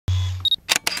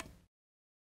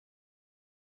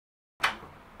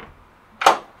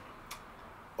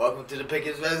Welcome to the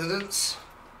Pickett's residence.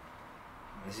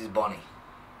 This is Bonnie,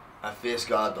 my fierce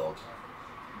guard dog.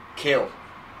 Kill.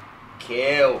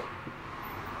 Kill.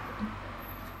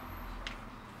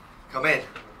 Come in.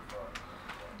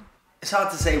 It's hard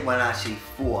to say when I actually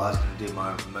thought I was going to do my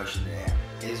own promotion there.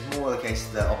 It's more the case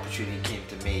that the opportunity came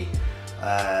to me.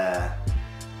 The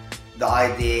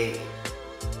idea,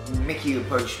 Mickey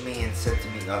approached me and said to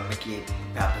me, Mickey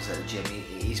happens at the gym,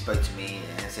 he spoke to me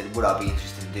and said, would I be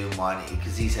interested in doing one?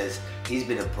 Because he says he's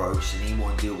been approached and he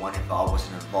wouldn't do one if I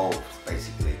wasn't involved,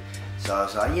 basically. So I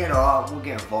was like, yeah, no, we'll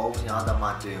get involved, I don't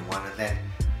mind doing one. And then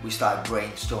we started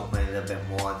brainstorming a little bit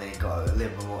more, and then it got a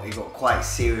little bit more, it got quite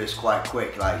serious quite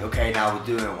quick, like, okay, now we're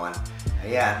doing one.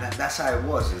 And yeah, and that's how it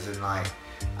was, as in like,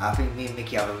 I think me and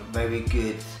Mickey have a very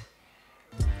good,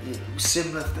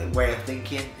 similar way of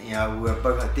thinking. We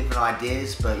both have different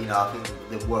ideas, but I think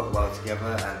they work well together,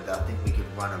 and I think we could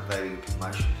run a very good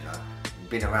promotion.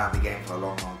 Been around the game for a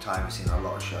long time, seen a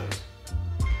lot of shows.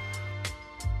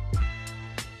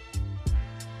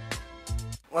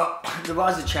 Well, the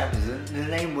Rise of Champions, the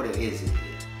name what it is,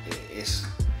 it's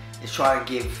trying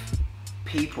to give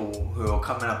people who are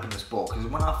coming up in the sport, because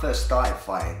when I first started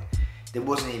fighting, there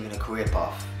wasn't even a career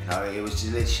path. It was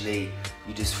just literally,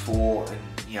 you just fought and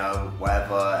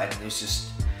whatever, and it was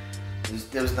just,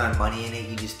 there was no money in it,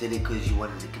 you just did it because you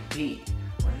wanted to compete.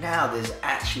 Well, now there's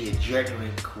actually a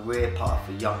genuine career path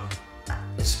for young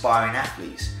aspiring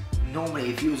athletes. Normally,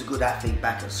 if you was a good athlete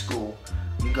back at school,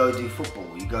 you go do football,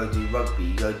 you go do rugby,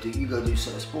 you go do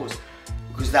certain sports,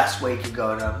 because that's where you could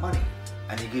go and earn money,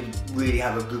 and you could really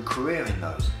have a good career in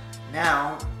those.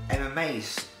 Now,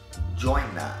 MMA's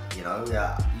joined that, you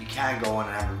can go on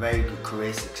and have a very good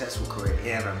career, successful career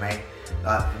in MMA.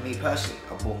 For me personally,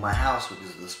 I bought my house because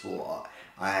of the sport.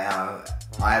 I've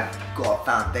got a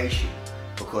foundation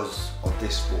because of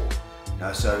this sport.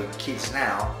 So kids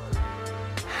now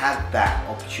have that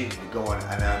opportunity to go on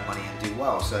and earn money and do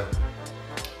well. So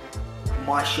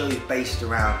my show is based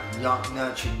around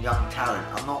nurturing young talent.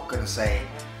 I'm not going to say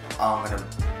I'm going to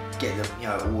get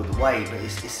them all the way, but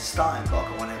it's a starting block.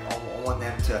 I want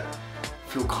them to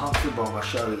feel comfortable on my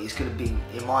show. It's going to be,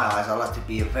 in my eyes, I like to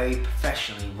be a very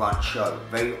professionally run show,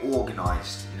 very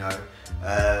organised,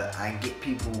 and get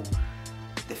people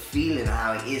the feeling of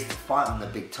how it is to fight on the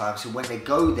big time. So when they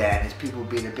go there and there's people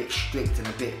being a bit strict and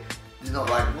a bit, it's not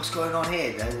like, what's going on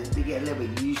here? They get a little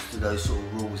bit used to those sort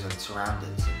of rules and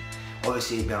surroundings. And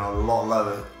obviously it's been on a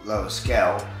lot lower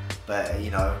scale, but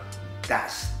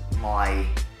that's mine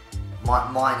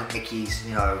and Mickey's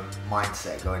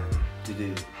mindset going to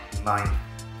do my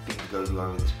thing to go do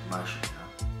over this promotion.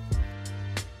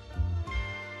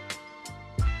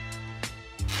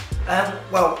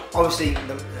 Well, obviously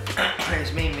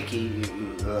it's me and Mickey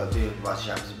who are doing Rise of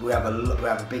Champions. We have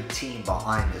a big team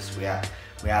behind us. We have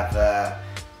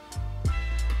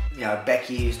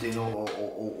Becky, who's doing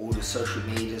all the social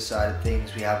media side of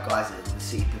things. We have guys at the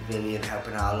City Pavilion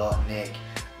helping out a lot. Nick,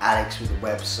 Alex with the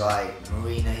website,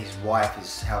 Marina, his wife,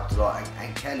 has helped a lot,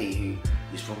 and Kelly,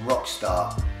 who's from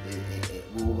Rockstar.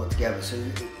 We all got together, so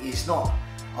it's not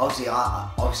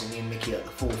obviously me and Mickey at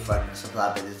the forefront and stuff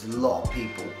like that, but there's a lot of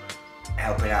people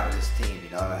helping out with this team.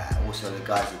 Also the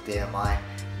guys at DMI,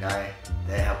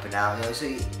 they're helping out. So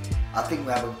I think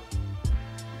we have a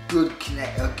good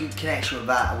connection with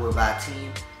our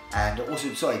team. And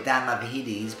also, Dan Mavahidi,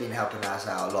 he's been helping us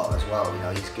out a lot as well.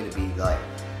 He's going to be like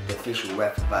the official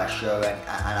rep of our show, and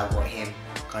I've got him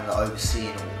kind of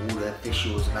overseeing all the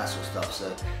officials and that sort of stuff.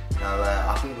 So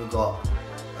I think we've got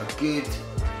a good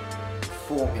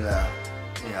formula,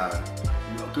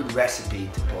 a good recipe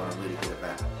to put on a really good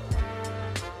event.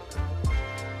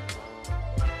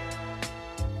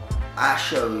 Our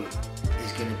show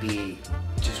is going to be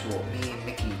just what me and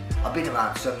Mickey, I've been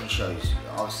around so many shows.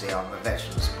 Obviously I'm a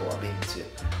veteran of sport. I've been to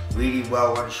really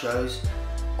well run shows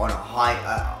on a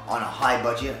high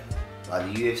budget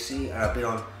like the UFC, and I've been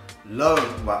on low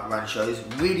run shows,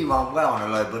 really run well on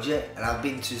a low budget, and I've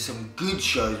been to some good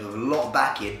shows with a lot of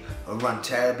backing and run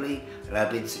terribly, and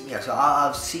I've been to, so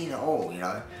I've seen it all.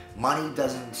 Money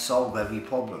doesn't solve every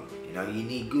problem. You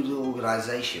need good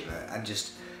organisation and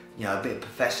just a bit of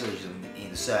professionalism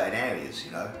in certain areas,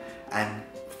 and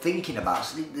thinking about,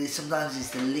 sometimes it's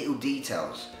the little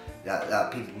details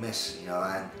that people miss,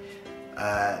 and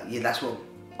that's what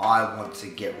I want to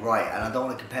get right. And I don't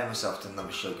want to compare myself to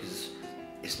another show, because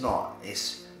it's not.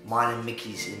 It's mine and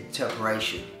Mickey's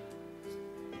interpretation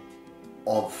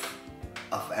of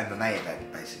MMA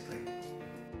event, basically.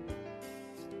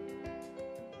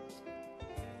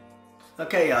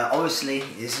 Okay, obviously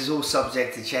this is all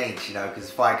subject to change,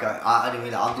 because I'm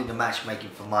doing the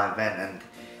matchmaking for my event, and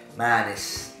man,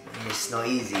 it's not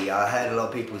easy. I heard a lot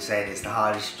of people saying it's the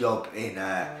hardest job in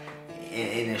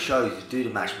a show to do the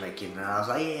matchmaking, and I was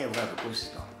like, yeah, well, of course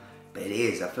it's not. But it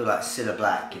is. I feel like Cilla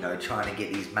Black, you know, trying to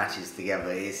get these matches together.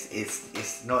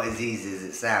 It's not as easy as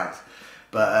it sounds.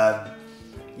 But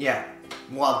yeah,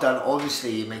 what I've done,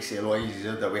 obviously, it makes it a lot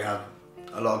easier that we have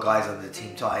a lot of guys on the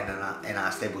Team Titan in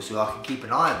our stable, so I can keep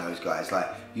an eye on those guys. Like,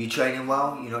 you training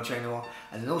well, you're not training well.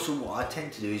 And then also what I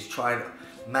tend to do is try and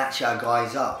match our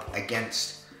guys up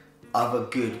against other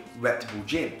good, reputable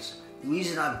gyms. The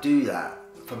reason I do that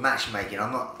for matchmaking,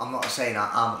 I'm not saying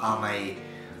I'm a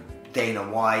Dana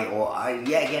White, or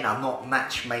again, I'm not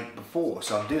matchmake before,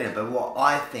 so I'm doing it. But what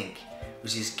I think,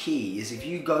 which is key, is if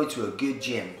you go to a good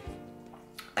gym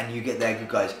and you get there good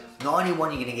guys, not only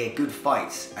one, you're going to get good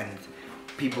fights and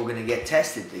people are going to get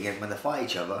tested again when they fight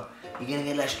each other, you're going to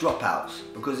get less dropouts.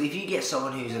 Because if you get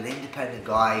someone who's an independent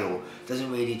guy or doesn't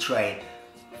really train,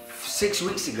 6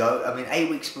 weeks ago, 8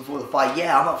 weeks before the fight,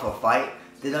 yeah, I'm up for a fight,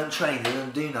 they don't train, they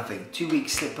don't do nothing, 2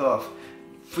 weeks slip off,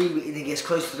 3 weeks, and it gets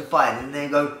close to the fight, and then they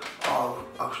go, oh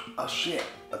shit,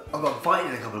 I've got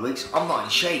fighting in a couple of weeks, I'm not in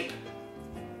shape,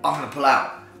 I'm going to pull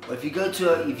out. But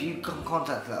if you come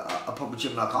contact a proper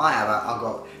gym like I have, I've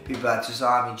got people at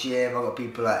Tsuzami Gym, I've got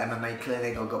people at MMA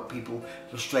Clinic, I've got people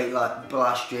from Straight Like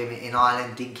Blast Gym in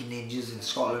Ireland, Dinky Ninjas in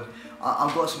Scotland.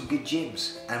 I've got some good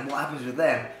gyms, and what happens with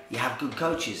them, you have good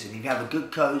coaches, and if you have a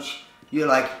good coach, you're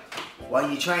like, why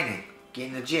are you training? Get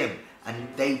in the gym. And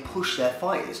they push their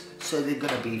fighters, so they're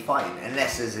going to be fighting,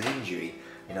 unless there's an injury,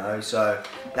 you know. So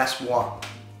that's what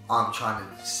I'm trying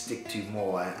to stick to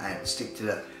more, and stick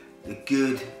to the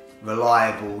good,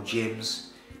 reliable gyms,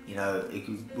 you know. It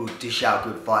will dish out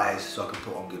good fighters, so I can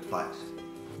put on good fights.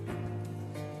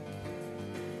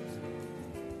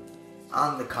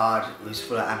 On the card, it was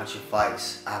full of amateur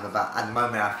fights. I have at the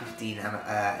moment, I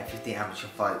have 15 amateur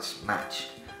fights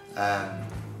matched.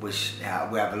 Which we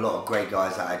have a lot of great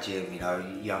guys at our gym, you know,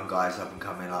 young guys up and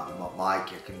coming, like Mike,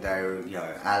 Kandaru, you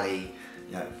know, Ali,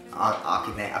 you know,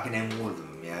 I can name all of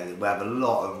them, you know. We have a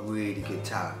lot of really good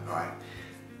talent, right?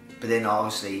 But then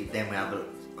obviously, we have a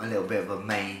little bit of a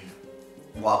main,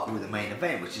 what I call the main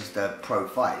event, which is the pro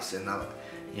fights. And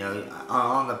you know,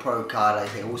 on the pro card, I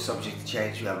say all subject to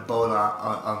change. We have Bola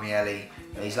Omieli.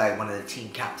 He's like one of the team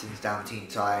captains down Team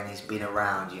Titan. He's been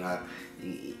around, you know.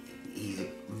 He's a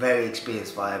very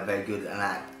experienced fighter, very good,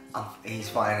 and he's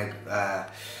fighting a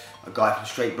guy from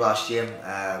Straight Blast Gym,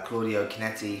 Claudio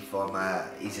Canetti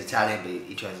he's Italian, but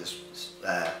he trains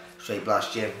at Straight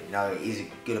Blast Gym. You know, he's a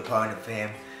good opponent for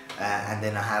him. And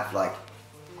then I have like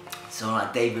someone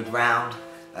like David Round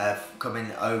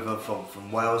coming over from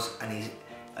Wales, and he's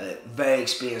a very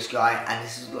experienced guy. And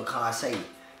this is what can I say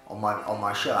on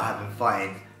my show, I have him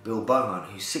fighting Bill Bowman,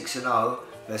 who's 6-0.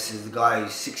 Versus the guy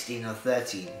who's 16 or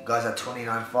 13. The guy's had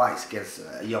 29 fights against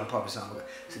a young promising.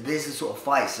 So these are the sort of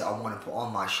fights that I want to put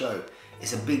on my show.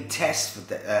 It's a big test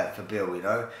for Bill, you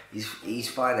know. He's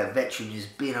fighting a veteran who's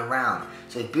been around.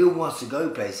 So if Bill wants to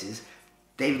go places,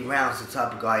 David Round's the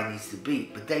type of guy he needs to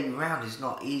beat. But David Round is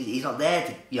not easy. He's not there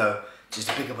to, you know, just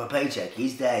to pick up a paycheck.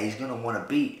 He's there. He's gonna want to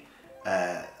beat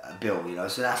Bill, you know.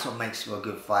 So that's what makes for a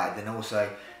good fight. Then also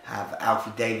have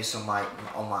Alfred Davis on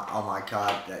my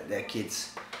card. Their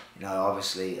kids, you know,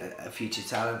 obviously a future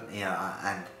talent, you know,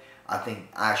 and I think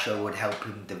our show would help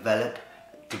him develop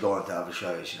to go on to other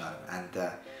shows, you know.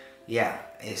 And yeah,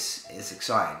 it's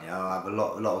exciting, you know. I have a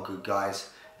lot of good guys.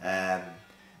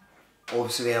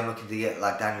 Obviously, I'm looking to get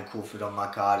like Daniel Crawford on my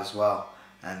card as well.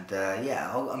 And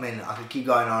yeah, I mean, I could keep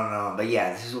going on and on, but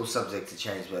yeah, this is all subject to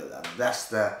change. But that's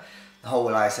the whole,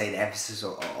 like I say, the emphasis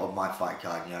of my fight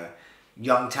card, you know.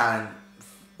 Young talent,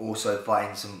 also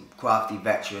fighting some crafty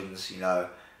veterans, you know,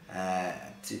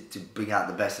 to bring out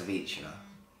the best of each, you know.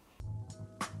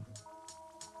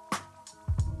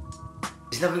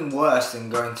 There's nothing worse than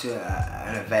going to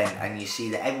an event and you see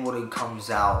that everyone who comes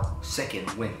out second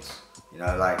wins, you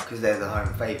know, like, because they're the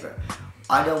home favourite.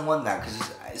 I don't want that,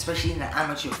 because especially in the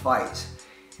amateur fights,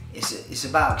 it's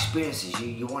about experiences.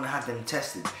 You want to have them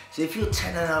tested. So if you're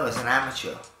 10-0 as an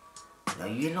amateur, you know,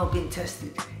 you're not being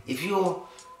tested. If you're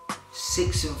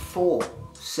 6-4,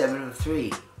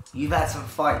 7-3, you've had some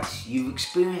fights. You've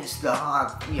experienced the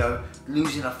hard, you know,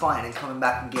 losing a fight and coming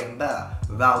back and getting better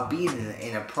without being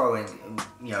in a pro and,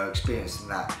 you know, experienced in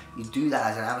that. You do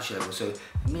that as an amateur level. So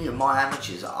me and my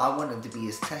amateurs, I want them to be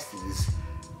as tested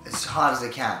as hard as they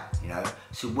can, you know.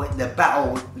 So when the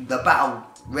battle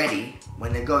ready,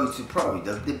 when they go to pro,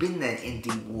 they've been there in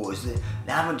deep waters. They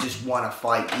haven't just won a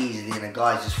fight easily and the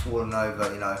guy's just fallen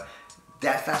over, you know.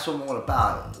 That's what I'm all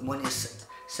about. When it's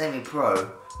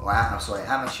semi-pro, or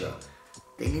amateur,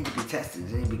 they need to be tested.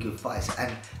 They need to be good fights.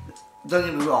 And don't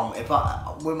get me wrong, if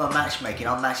with my matchmaking,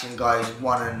 I'm matching guys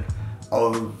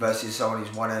 1-0 versus someone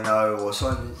who's 1-0, or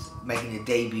someone who's making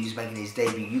his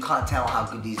debut. You can't tell how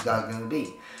good these guys are going to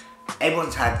be.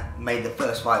 Everyone's made the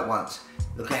first fight once.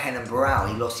 Look at Renan Barão,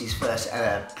 he lost his first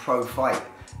pro fight.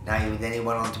 Then he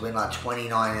went on to win like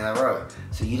 29 in a row.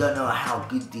 So you don't know how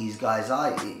good these guys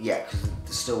are yet, because they're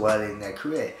still early in their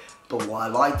career. But what I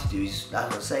like to do is, that's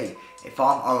what I say, if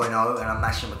I'm 0-0 and I'm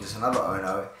matching against another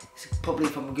 0-0, it's probably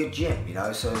from a good gym, you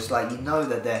know? So it's like, you know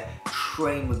that they're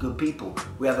trained with good people.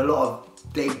 We have a lot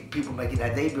of people making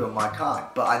their debut on my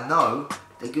card, but I know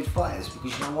they're good fighters,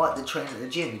 because you know what? They're training at the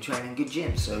gym, they're training in good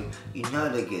gyms, so you know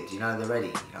they're good, you know they're ready,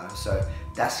 you know? So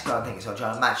that's the kind of thing. So I'm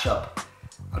trying to match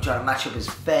up as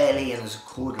fairly and as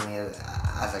accordingly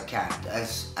as I can,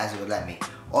 as it would let me.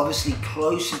 Obviously,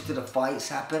 closer to the fights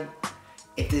happen,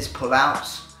 if there's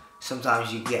pullouts,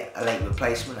 sometimes you get a late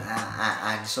replacement,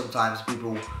 and sometimes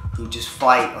people who just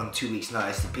fight on 2 weeks'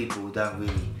 notice, the people who don't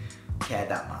really care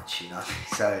that much, you know.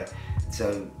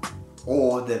 So,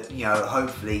 or that, you know,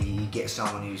 hopefully you get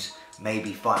someone who's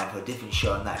maybe fighting for a different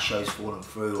show and that show's fallen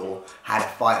through, or had a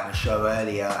fight on a show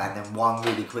earlier and then won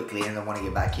really quickly and then want to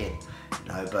get back in, you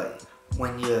know. But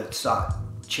when you start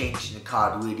changing the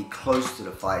card really close to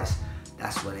the fights,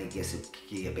 that's when it gets a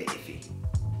bit iffy.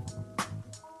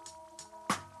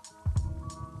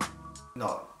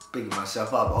 Not bigging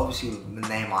myself up, obviously with the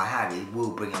name I had, it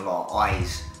will bring a lot of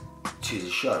eyes to the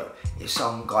show. If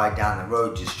some guy down the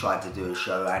road just tried to do a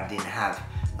show and didn't have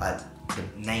the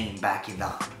name backing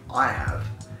that I have,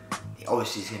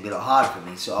 obviously it's going to be a lot harder for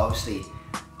me. So obviously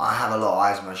I have a lot of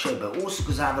eyes on my show, but also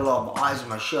because I have a lot of eyes on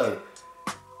my show,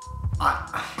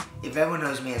 if everyone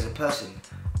knows me as a person,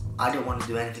 I don't want to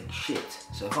do anything shit.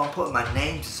 So if I'm putting my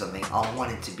name to something, I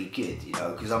want it to be good, you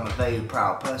know, because I'm a very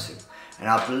proud person. And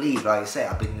I believe, like I say,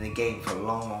 I've been in the game for a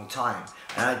long, long time.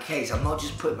 And in that case, I'm not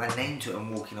just putting my name to it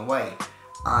and walking away.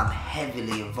 I'm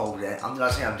heavily involved in it. I'm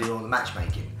not saying I'm doing all the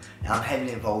matchmaking. And I'm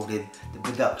heavily involved in the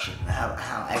production,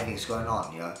 how everything's going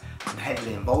on, you know. I'm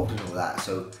heavily involved in all that.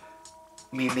 So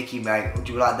me and Mickey, mate,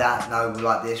 do we like that? No, we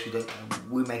like this.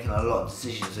 We're making a lot of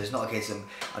decisions. So it's not a case of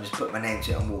I just put my name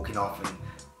to it and walking off and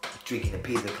drinking a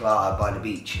pina colada by the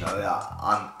beach, you know.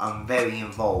 I'm very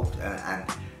involved, and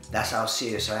that's how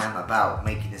serious I am about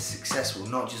making this successful,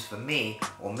 not just for me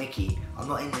or Mickey. I'm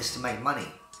not in this to make money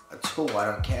at all. I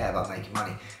don't care about making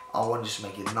money. I want to just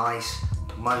make a nice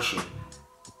promotion.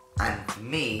 And for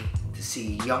me to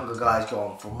see younger guys go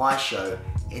on from my show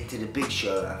into the big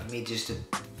show, and for me just to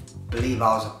believe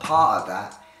I was a part of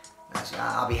that,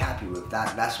 I'll be happy with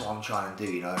that. That's what I'm trying to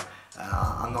do, you know.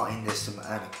 I'm not in this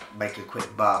to make a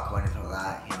quick buck or anything like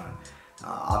that, you know.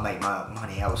 I'll make my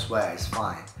money elsewhere, it's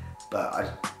fine.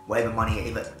 But what I don't want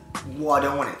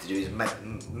it to do is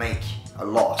make a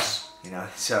loss, you know.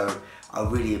 So I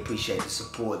really appreciate the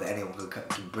support that anyone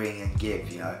can bring and give,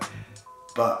 you know.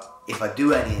 But if I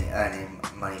do any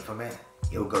money from it,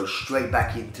 it'll go straight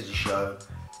back into the show,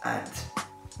 and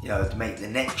you know, to make the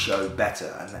next show better.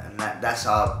 And that's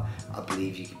how I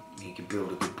believe you can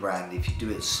build a good brand if you do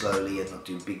it slowly and not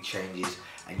do big changes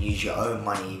and use your own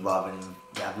money rather than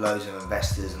have loads of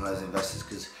investors.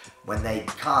 Because when they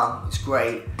come, it's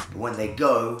great, but when they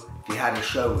go, if you had a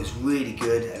show that was really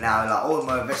good and now like all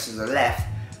my investors are left,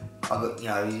 I ain't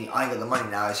got the money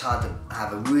now. It's hard to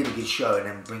have a really good show and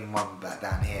then bring one back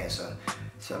down here. So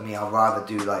I mean, I'd rather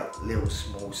do like little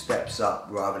small steps up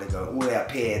rather than go all the way up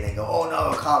here and then go, oh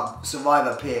no, I can't survive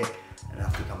up here, and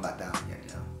have to come back down again,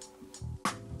 you know.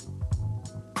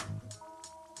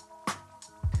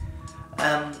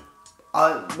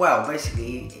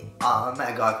 Basically, I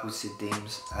met a guy called Sid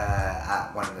Deems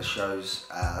at one of the shows,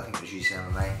 I think it was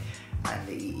UCMMA, and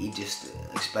he just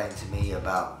explained to me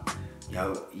about, you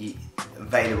know,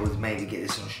 available to maybe get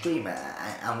this on stream,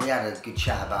 and we had a good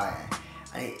chat about it.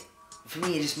 And for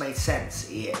me, it just made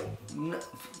sense.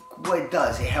 What it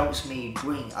does, it helps me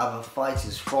bring other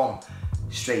fighters from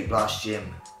Straight Blast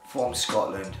Gym, from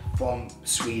Scotland, from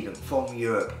Sweden, from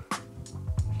Europe.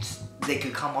 They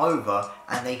could come over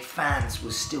and fans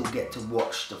will still get to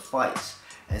watch the fights.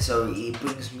 And so it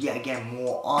brings, yet again,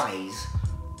 more eyes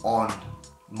on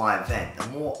my event. The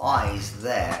more eyes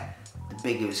there, the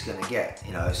bigger it's going to get,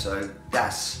 you know. So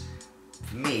that's,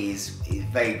 for me,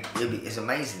 it's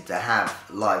amazing to have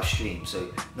live streams.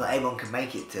 So not everyone can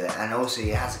make it to it, and also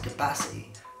it has a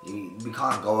capacity. We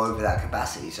can't go over that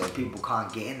capacity, so if people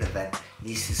can't get in the event, it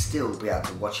needs to still be able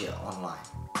to watch it online.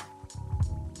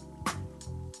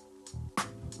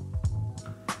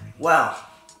 Well,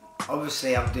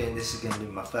 obviously I'm doing this is going to be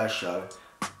my first show,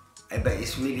 but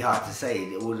it's really hard to say.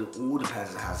 It all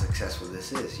depends on how successful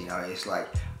this is, you know. It's like,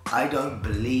 I don't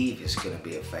believe it's going to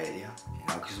be a failure, you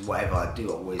know, because whatever I do,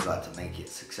 I always like to make it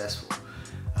successful.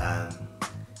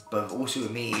 But also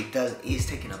with me, it's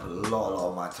taking up a lot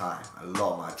of my time,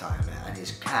 and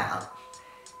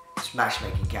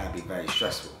matchmaking can be very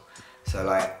stressful. So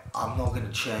like, I'm not going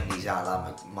to churn these out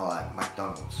like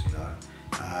McDonald's, you know.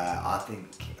 I think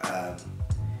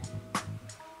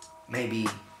maybe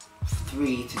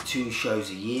 3 to 2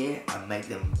 shows a year and make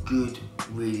them good,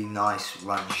 really nice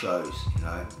run shows, you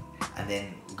know, and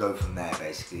then go from there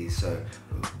basically. So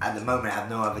at the moment I have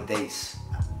no other dates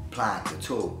planned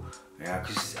at all, you know,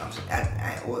 because at the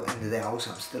end of the day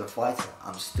also I'm still a fighter,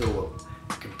 I'm still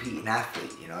a competing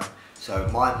athlete, you know, so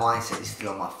my mindset is still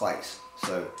on my fights.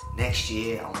 So next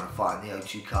year I want to fight on the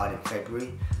O2 card in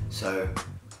February, so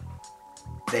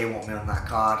they want me on that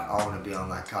card, I want to be on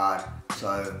that card.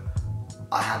 So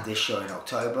I have this show in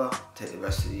October, take the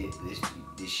rest of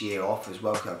this year off as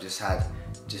well, because I've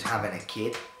just having a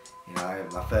kid, you know,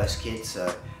 my first kid, so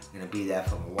I'm going to be there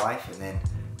for my wife and then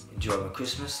enjoy my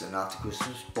Christmas, and after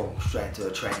Christmas, boom, straight into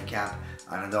a training camp,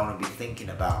 and I don't want to be thinking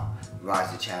about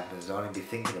Rise of Champions, I don't want to be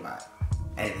thinking about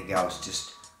anything else,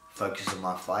 just focus on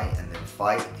my fight and then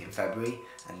fight in February,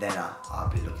 and then I'll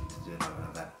be looking to do another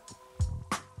event.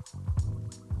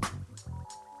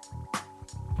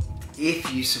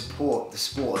 If you support the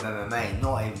sport of MMA,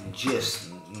 not even just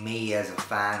me as a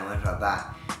fan or anything like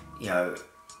that, you know,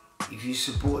 if you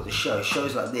support the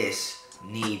shows like this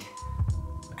need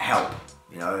help,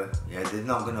 you know, they're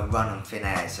not going to run on thin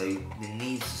air, so there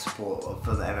needs support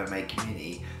for the MMA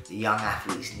community. The young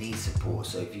athletes need support,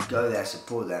 so if you go there,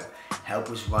 support them, help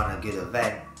us run a good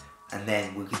event, and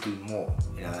then we could do more,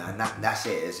 you know, and that's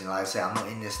it. As you know, like I say, I'm not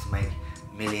in this to make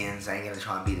millions. I ain't gonna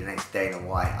try and be the next Dana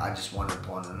White. I just want to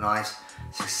put on a nice,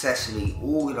 successfully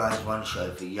organised run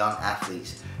show for young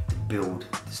athletes to build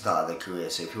the start of their career.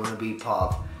 So if you want to be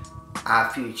part of our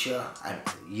future and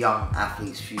young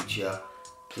athletes' future,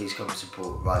 please come and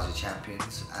support Rise of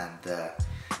Champions and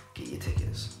get your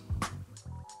tickets.